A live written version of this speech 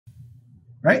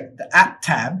right? The app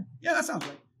tab. Yeah, that sounds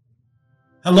right.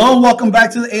 Hello and welcome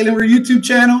back to the Alienware YouTube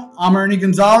channel. I'm Ernie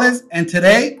Gonzalez, and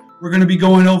today we're going to be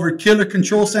going over Killer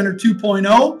Control Center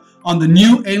 2.0 on the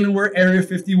new Alienware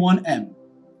Area-51m.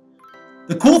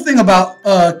 The cool thing about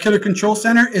Killer Control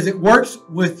Center is it works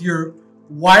with your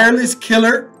wireless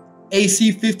Killer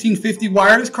AC 1550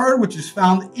 wireless card, which is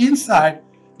found inside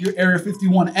your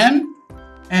Area-51m,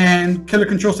 and Killer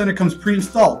Control Center comes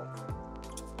pre-installed.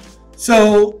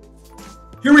 So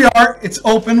here we are, it's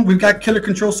open. We've got Killer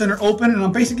Control Center open, and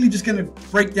I'm basically just going to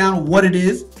break down what it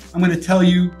is. I'm going to tell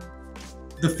you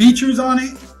the features on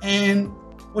it and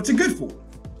what's it good for.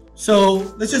 So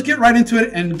let's just get right into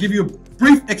it and give you a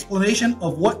brief explanation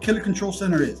of what Killer Control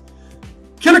Center is.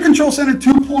 Killer Control Center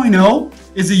 2.0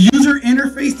 is a user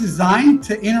interface designed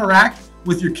to interact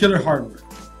with your killer hardware.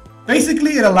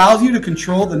 Basically, it allows you to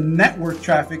control the network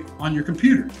traffic on your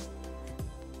computer.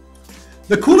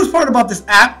 The coolest part about this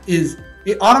app is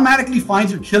it automatically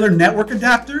finds your killer network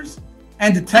adapters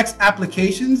and detects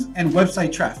applications and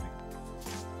website traffic.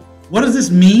 What does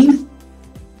this mean?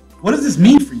 What does this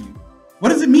mean for you? What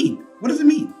does it mean? What does it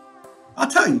mean? I'll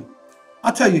tell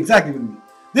you exactly what it means.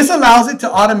 This allows it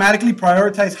to automatically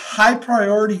prioritize high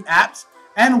priority apps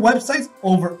and websites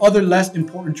over other less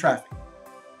important traffic.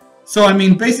 So, I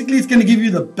mean, basically it's going to give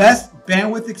you the best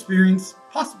bandwidth experience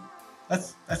possible.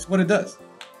 That's what it does.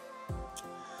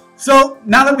 So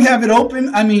now that we have it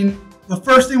open, I mean, the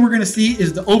first thing we're going to see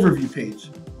is the overview page.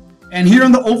 And here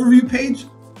on the overview page,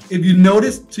 if you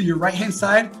notice to your right hand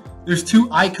side, there's two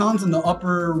icons in the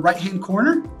upper right hand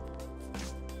corner.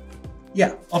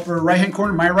 Yeah, upper right hand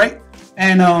corner, my right.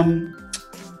 And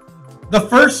the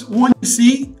first one you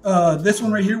see, this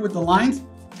one right here with the lines,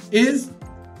 is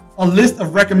a list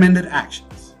of recommended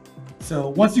actions. So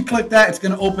once you click that, it's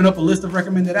going to open up a list of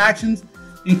recommended actions,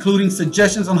 including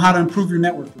suggestions on how to improve your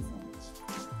network performance.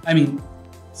 I mean,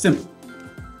 simple.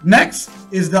 Next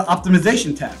is the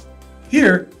optimization tab.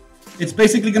 Here, it's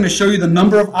basically going to show you the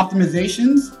number of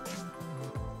optimizations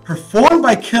performed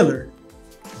by Killer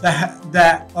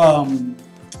that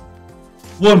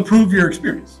will improve your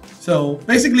experience. So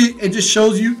basically, it just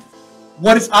shows you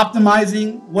what it's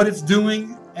optimizing, what it's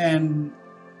doing, and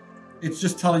it's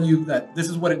just telling you that this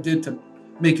is what it did to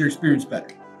make your experience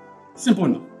better. Simple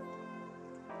enough.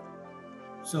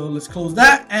 So let's close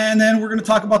that, and then we're going to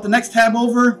talk about the next tab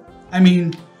over. I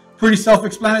mean, pretty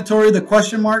self-explanatory, the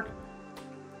question mark.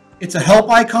 It's a help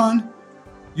icon.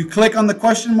 You click on the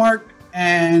question mark,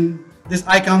 and this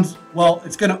icon's, well,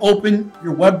 it's going to open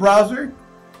your web browser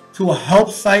to a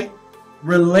help site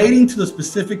relating to the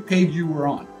specific page you were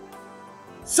on.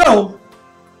 So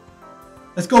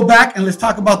let's go back and let's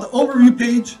talk about the overview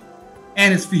page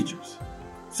and its features.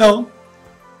 So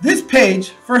this page,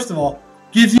 first of all,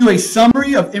 gives you a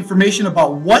summary of information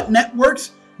about what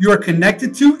networks you are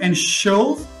connected to and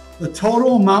shows the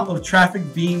total amount of traffic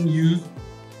being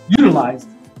utilized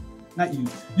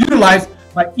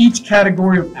by each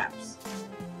category of apps.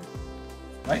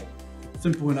 Right?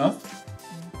 Simple enough.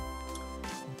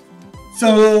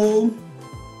 So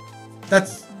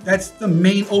that's the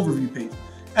main overview page.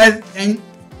 And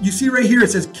you see right here,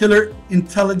 it says Killer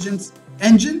Intelligence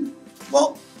Engine.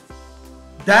 Well,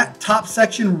 that top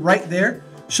section right there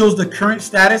shows the current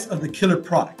status of the Killer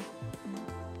product.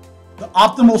 The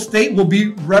optimal state will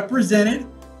be represented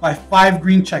by 5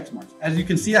 green check marks. As you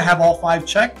can see, I have all 5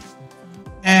 checked.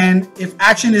 And if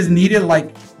action is needed,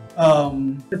 like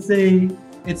let's say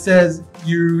it says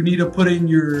you need to put in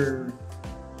your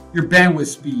bandwidth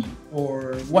speed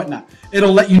or whatnot,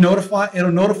 it'll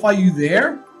notify you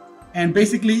there, and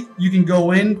basically you can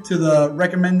go into the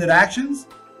recommended actions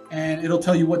and it'll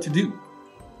tell you what to do.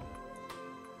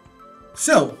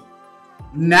 So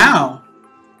now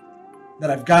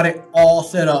that I've got it all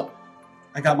set up,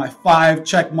 I got my 5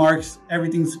 check marks,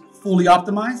 everything's fully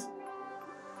optimized.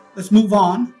 Let's move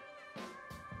on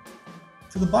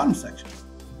to the bottom section.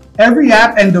 Every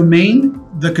app and domain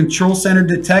the Control Center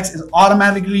detects is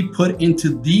automatically put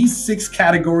into these 6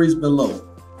 categories below: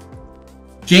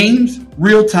 games,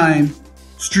 real-time,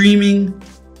 streaming,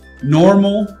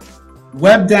 normal,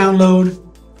 web download,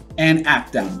 and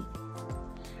app download.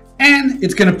 And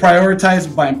it's going to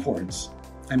prioritize by importance.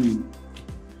 I mean,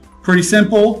 pretty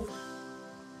simple.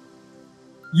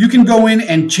 You can go in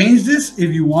and change this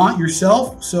if you want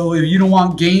yourself. So if you don't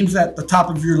want games at the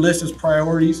top of your list as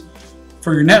priorities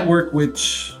for your network,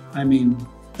 which, I mean,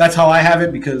 that's how I have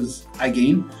it because I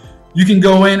game, you can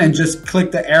go in and just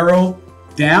click the arrow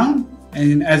down.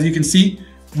 And as you can see,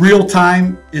 real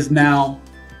time is now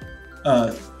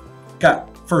got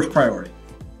first priority.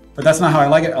 But that's not how I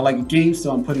like it. I like games,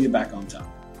 so I'm putting it back on top.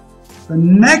 The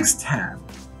next tab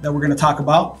that we're going to talk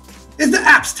about is the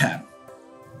Apps tab.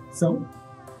 So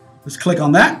let's click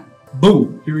on that.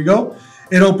 Boom, here we go.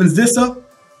 It opens this up.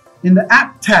 In the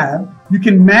App tab, you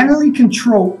can manually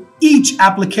control each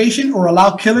application or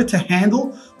allow Killer to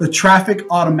handle the traffic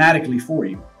automatically for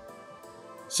you.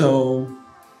 So,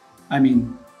 I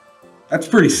mean, that's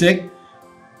pretty sick.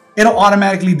 It'll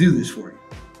automatically do this for you.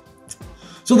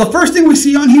 So the first thing we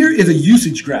see on here is a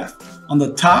usage graph. On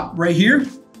the top right here,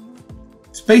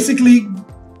 it's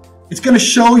going to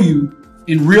show you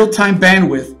in real-time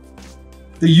bandwidth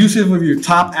the usage of your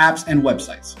top apps and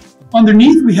websites.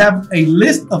 Underneath, we have a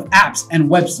list of apps and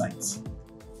websites.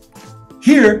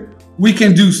 Here, we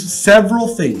can do several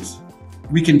things.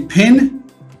 We can pin,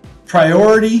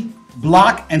 priority,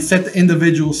 block, and set the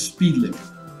individual speed limit.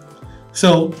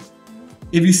 So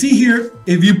if you see here,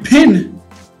 if you pin,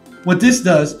 what this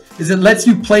does is it lets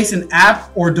you place an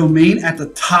app or domain at the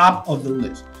top of the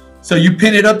list. So you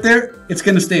pin it up there, it's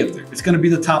going to stay up there. It's going to be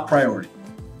the top priority.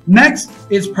 Next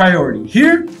is priority.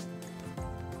 Here,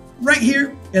 right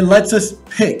here, it lets us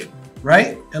pick,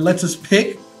 right? It lets us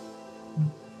pick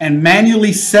and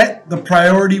manually set the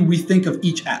priority we think of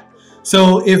each app.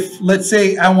 So if, let's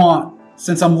say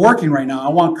since I'm working right now,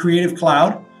 I want Creative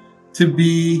Cloud to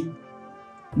be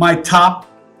my top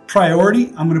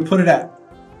priority. I'm going to put it at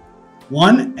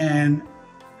 1 and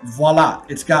voila,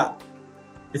 it's got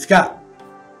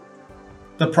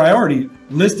the priority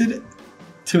listed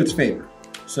to its favor.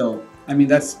 So, I mean,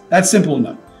 that's simple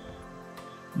enough.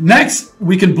 Next,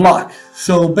 we can block.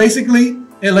 So basically,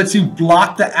 it lets you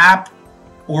block the app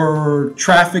or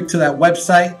traffic to that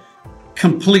website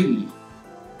completely.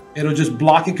 It'll just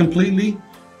block it completely.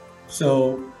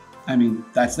 So, I mean,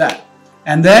 that's that.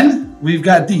 And then we've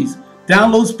got these,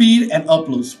 download speed and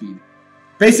upload speed.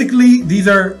 Basically, these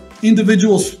are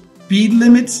individual speed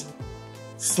limits,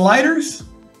 sliders,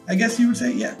 I guess you would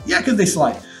say. Yeah, because they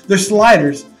slide. They're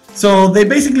sliders. So they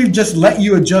basically just let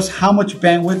you adjust how much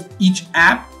bandwidth each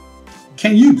app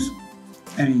can use.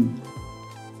 I mean,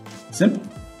 simple.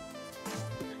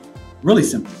 Really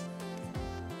simple.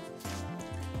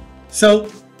 So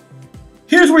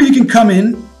here's where you can come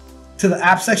in to the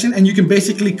app section and you can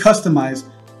basically customize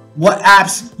what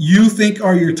apps you think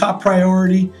are your top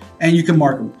priority and you can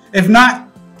mark them. If not,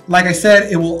 like I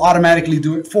said, it will automatically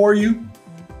do it for you.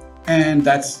 And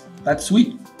that's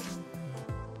sweet.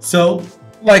 So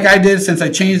like I did, since I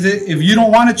changed it, if you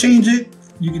don't want to change it,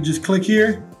 you can just click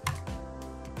here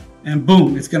and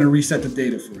boom, it's going to reset the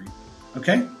data for you.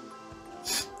 Okay.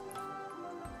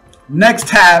 Next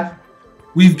tab,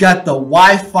 we've got the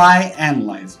Wi-Fi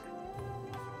analyzer.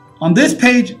 On this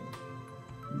page,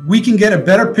 we can get a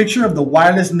better picture of the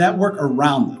wireless network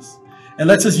around us. It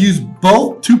lets us use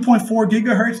both 2.4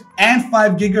 gigahertz and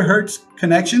 5 gigahertz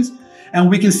connections, and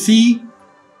we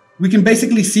can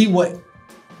basically see what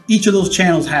each of those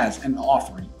channels has an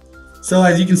offering. So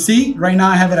as you can see, right now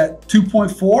I have it at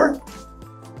 2.4,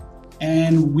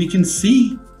 and we can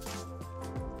see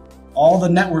all the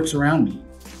networks around me.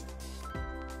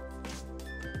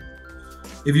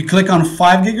 If you click on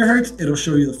 5 gigahertz, it'll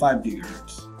show you the 5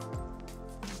 gigahertz.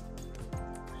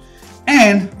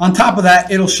 And on top of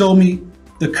that, it'll show me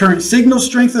the current signal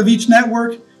strength of each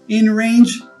network in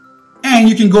range. And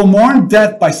you can go more in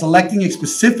depth by selecting a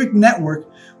specific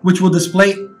network, which will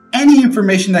display any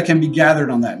information that can be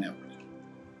gathered on that network.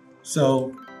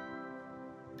 So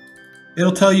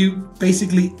it'll tell you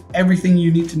basically everything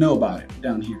you need to know about it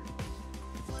down here.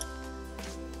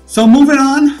 So moving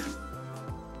on,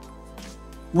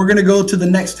 we're going to go to the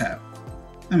next tab.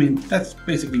 I mean, that's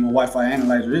basically what Wi-Fi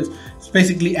Analyzer is. It's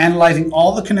basically analyzing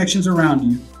all the connections around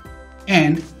you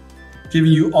and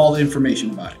giving you all the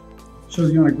information about it.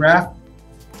 Shows you on a graph.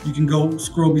 You can go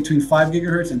scroll between 5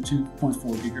 gigahertz and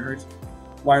 2.4 gigahertz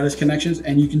wireless connections,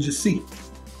 and you can just see.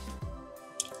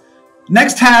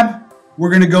 Next tab, we're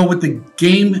going to go with the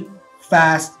Game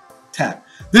Fast tab.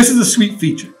 This is a sweet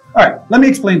feature. All right, let me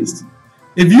explain this to you.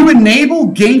 If you enable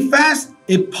Game Fast,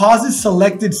 it pauses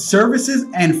selected services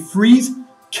and frees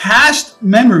cached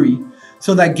memory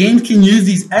so that games can use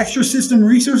these extra system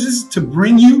resources to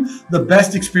bring you the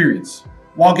best experience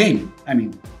while gaming. I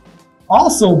mean,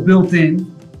 also built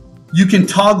in, you can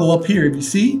toggle up here. If you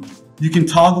see, you can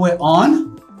toggle it on.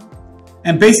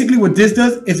 And basically what this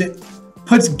does is it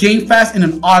puts Game Fast in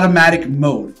an automatic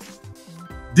mode.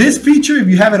 This feature, if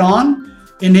you have it on,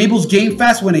 enables Game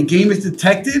Fast when a game is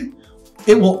detected.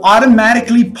 It will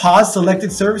automatically pause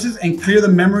selected services and clear the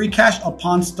memory cache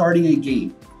upon starting a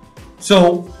game.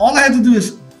 So all I have to do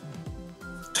is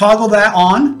toggle that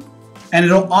on and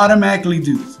it'll automatically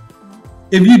do this.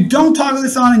 If you don't toggle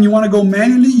this on and you want to go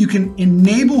manually, you can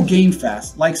enable Game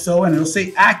Fast like so, and it'll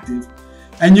say active,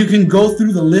 and you can go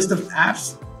through the list of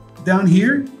apps down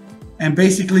here, and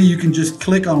basically you can just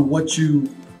click on what you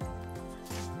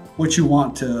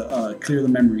want to clear the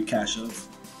memory cache of.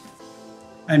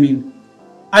 I mean,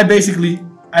 I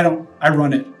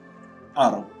run it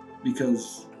auto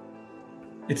because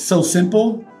it's so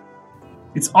simple.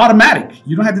 It's automatic.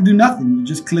 You don't have to do nothing. You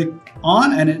just click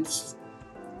on and it's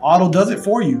auto does it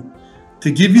for you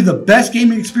to give you the best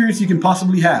gaming experience you can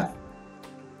possibly have.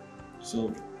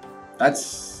 So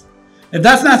if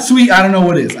that's not sweet, I don't know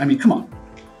what is. I mean, come on.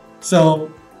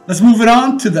 So let's move it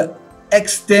on to the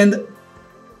extend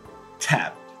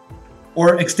tab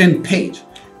or extend page.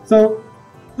 So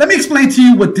let me explain to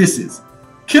you what this is.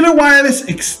 Killer Wireless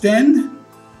Extend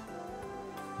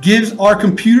gives our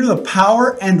computer the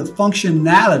power and the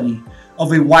functionality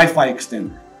of a Wi-Fi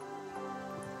extender.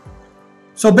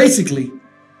 So basically,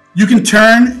 you can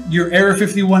turn your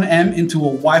Area-51m into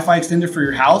a Wi-Fi extender for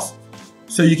your house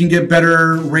so you can get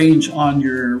better range on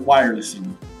your wireless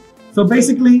signal. So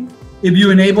basically, if you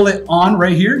enable it on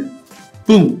right here,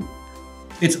 boom,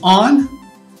 it's on.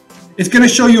 It's gonna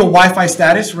show you a Wi-Fi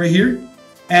status right here.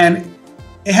 And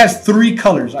it has 3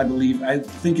 colors, I believe. I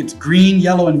think it's green,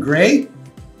 yellow, and gray.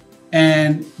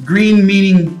 And green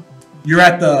meaning you're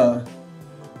at the,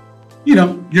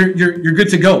 you're good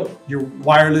to go. Your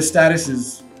wireless status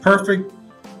is perfect.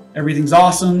 Everything's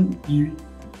awesome.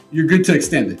 You're good to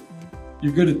extend it.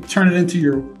 You're good to turn it into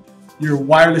your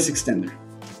wireless extender.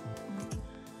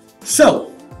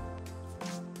 So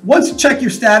once you check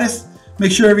your status,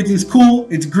 make sure everything's cool,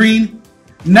 it's green.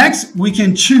 Next, we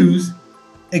can choose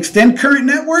extend current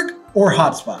network or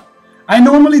hotspot. I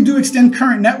normally do extend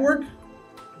current network.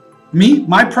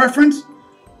 My preference,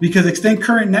 because extend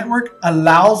current network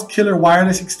allows Killer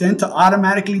Wireless Extend to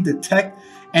automatically detect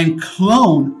and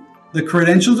clone the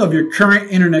credentials of your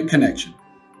current internet connection.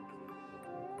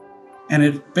 And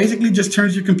it basically just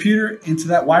turns your computer into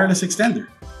that wireless extender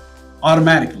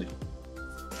automatically.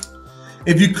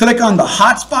 If you click on the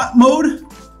hotspot mode,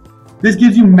 this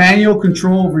gives you manual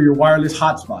control over your wireless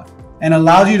hotspot and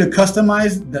allows you to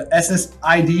customize the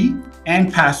SSID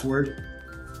and password.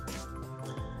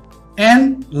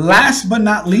 And last but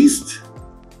not least,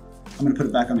 I'm gonna put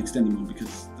it back on extended mode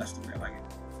because that's the way I like it.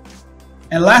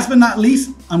 And last but not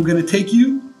least, I'm gonna take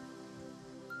you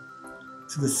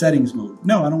to the settings mode.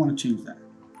 No, I don't wanna change that.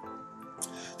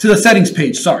 To the settings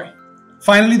page, sorry.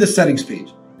 Finally, the settings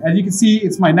page. As you can see,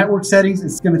 it's my network settings.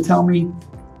 It's gonna tell me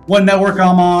what network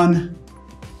I'm on,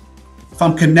 if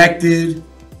I'm connected,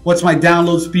 what's my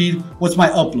download speed, what's my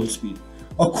upload speed.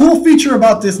 A cool feature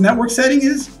about this network setting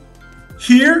is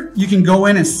here you can go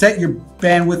in and set your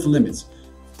bandwidth limits.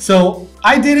 So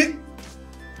I did it,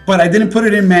 but I didn't put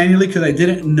it in manually because I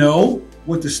didn't know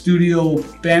what the studio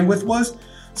bandwidth was.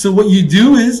 So what you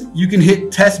do is you can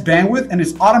hit test bandwidth and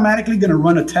it's automatically gonna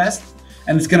run a test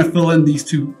and it's gonna fill in these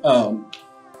two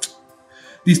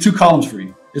columns for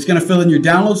you. It's gonna fill in your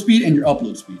download speed and your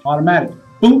upload speed automatically.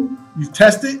 Boom, you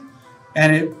test it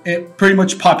and it pretty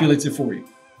much populates it for you.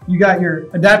 You got your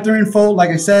adapter info, like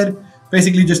I said,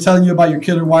 basically just telling you about your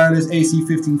Killer Wireless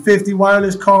AC1550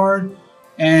 wireless card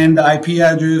and the IP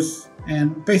address.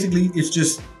 And basically it's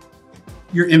just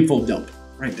your info dump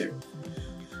right there.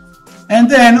 And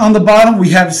then on the bottom, we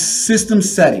have system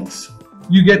settings.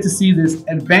 You get to see this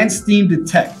advanced Steam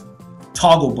detect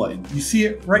toggle button. You see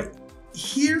it right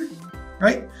here,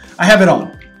 right? I have it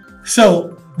on.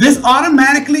 So this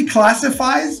automatically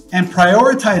classifies and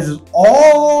prioritizes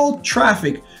all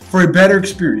traffic for a better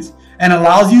experience and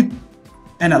allows you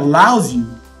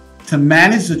to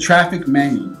manage the traffic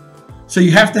manually. So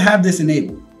you have to have this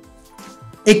enabled.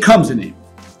 It comes enabled,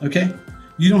 okay?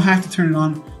 You don't have to turn it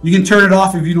on. You can turn it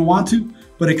off if you don't want to,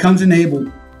 but it comes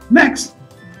enabled. Next,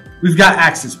 we've got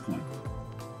access point.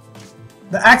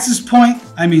 The access point,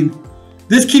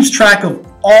 this keeps track of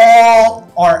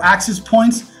all our access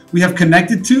points we have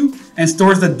connected to and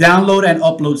stores the download and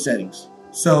upload settings.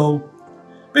 So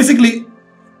basically,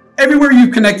 everywhere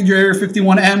you've connected your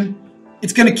Area-51m,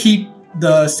 it's gonna keep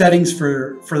the settings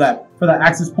for that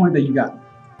access point that you got.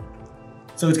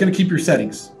 So it's gonna keep your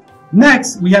settings.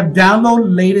 Next, we have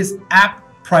download latest app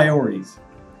priorities.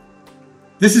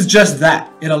 This is just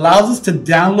that. It allows us to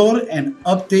download an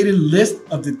updated list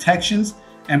of detections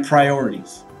and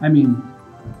priorities.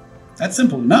 That's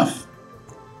simple enough.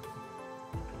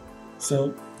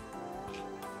 So,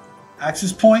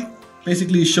 access point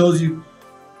basically shows you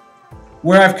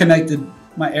where I've connected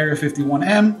my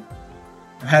Area-51m.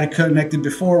 I've had it connected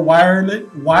before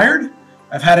wired.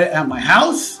 I've had it at my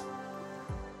house,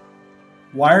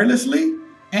 wirelessly,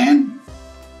 and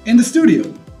in the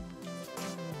studio.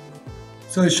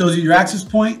 So it shows you your access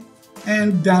point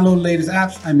and download latest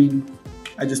apps.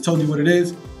 I just told you what it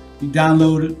is. You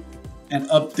download and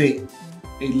update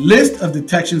a list of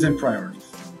detections and priorities.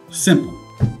 Simple.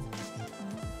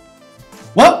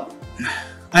 Well,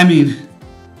 I mean,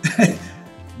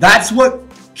 that's what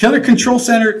Killer Control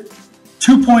Center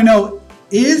 2.0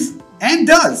 is and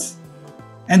does.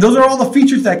 And those are all the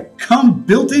features that come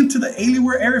built into the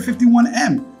Alienware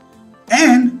Area-51m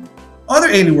and other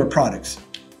Alienware products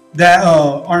that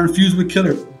are infused with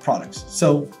Killer products.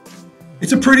 So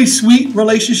it's a pretty sweet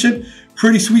relationship,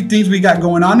 pretty sweet things we got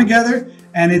going on together.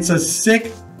 And it's a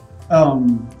sick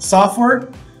software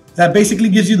that basically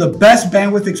gives you the best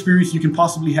bandwidth experience you can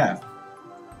possibly have.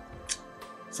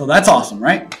 So that's awesome,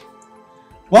 right?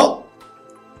 Well,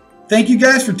 thank you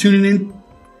guys for tuning in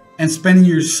and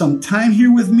spending some time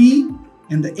here with me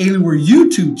in the Alienware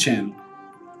YouTube channel.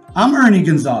 I'm Ernie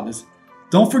Gonzalez.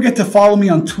 Don't forget to follow me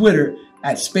on Twitter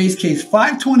at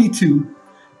SpaceCase522.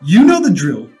 You know the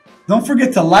drill. Don't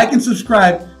forget to like and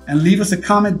subscribe and leave us a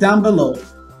comment down below.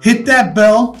 Hit that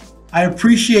bell. I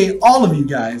appreciate all of you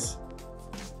guys.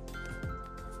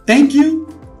 Thank you,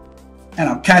 and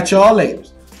I'll catch y'all later.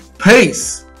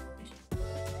 Peace.